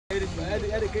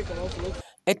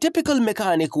A typical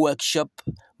mechanic workshop,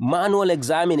 manual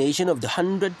examination of the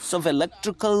hundreds of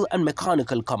electrical and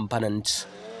mechanical components,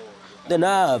 the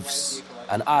nerves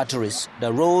and arteries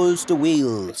that rolls the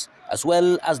wheels, as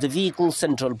well as the vehicle's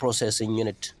central processing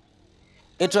unit.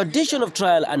 A tradition of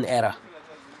trial and error,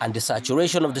 and the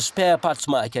saturation of the spare parts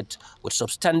market with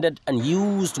substandard and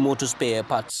used motor spare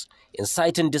parts,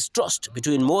 inciting distrust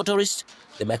between motorists,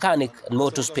 the mechanic and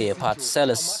motor spare parts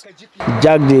sellers.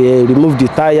 Jack, they remove the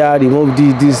tire, remove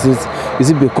this. Is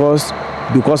it because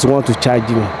we want to charge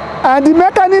him? And the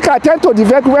mechanic attend to the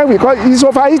vehicle when we call it's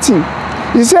overheating.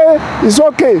 He say it's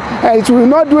okay, and it will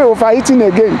not do overheating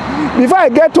again. Before I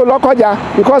get to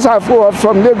Lokoja, because I'm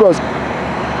from Lagos,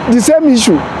 the same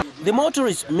issue. The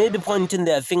motorists may be pointing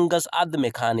their fingers at the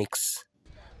mechanics.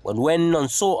 But when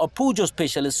Nonso, a Peugeot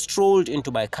specialist, strolled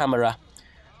into my camera,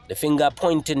 the finger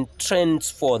pointing trends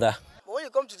further. But when you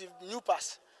come to the new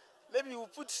pass, maybe you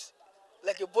put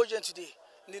like a budget today.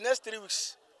 In the next 3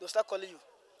 weeks, they'll start calling you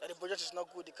that the budget is not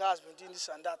good, the car has been doing this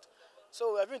and that.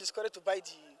 So we have been discouraged to buy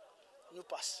the new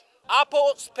pass.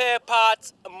 Apple spare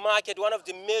parts market, one of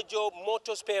the major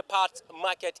motor spare parts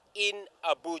market in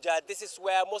Abuja. This is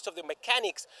where most of the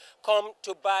mechanics come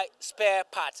to buy spare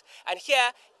parts. And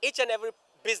here, each and every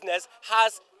business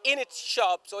has in its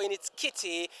shops or in its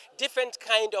kitty different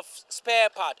kind of spare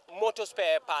part, motor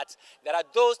spare parts. There are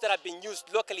those that have been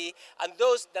used locally and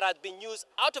those that have been used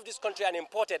out of this country and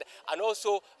imported, and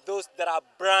also those that are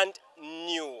brand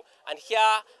new. And here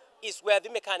is where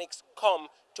the mechanics come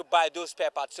to buy those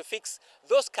spare parts to fix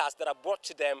those cars that are brought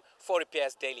to them for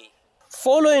repairs daily.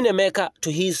 Following Emeka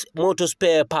to his motor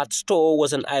spare parts store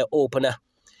was an eye-opener.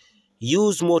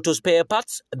 Used motor spare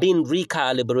parts being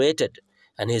recalibrated,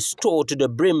 and his store to the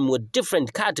brim with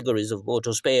different categories of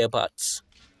motor spare parts.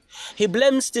 He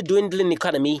blames the dwindling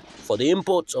economy for the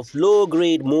imports of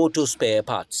low-grade motor spare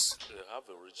parts. They have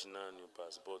original new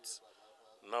parts, but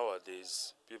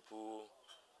nowadays people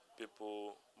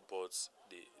bought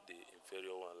the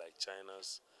inferior one like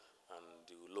China's and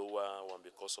the lower one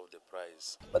because of the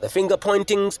price. But the finger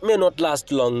pointings may not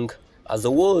last long as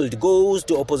the world goes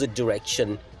the opposite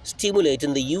direction,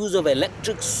 stimulating the use of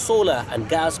electric, solar and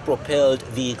gas-propelled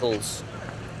vehicles.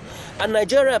 And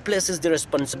Nigeria places the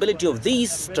responsibility of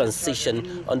this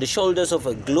transition on the shoulders of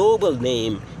a global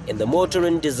name in the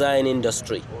motoring design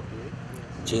industry.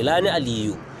 Jailani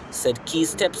Aliyu said key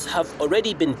steps have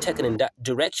already been taken in that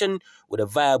direction with a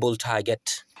viable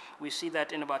target. We see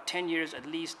that in about 10 years, at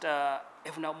least,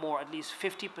 if not more, at least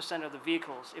 50% of the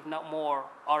vehicles, if not more,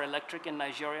 are electric in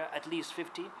Nigeria, at least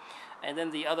 50. And then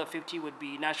the other 50 would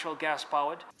be natural gas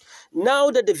powered.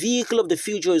 Now that the vehicle of the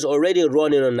future is already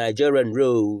running on Nigerian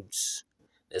roads,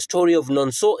 the story of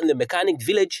Nonso in the mechanic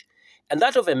village and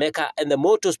that of Emeka and the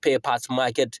motor spare parts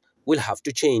market will have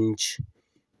to change.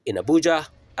 In Abuja,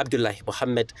 Abdullahi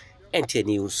Mohammed, NTA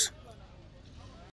News.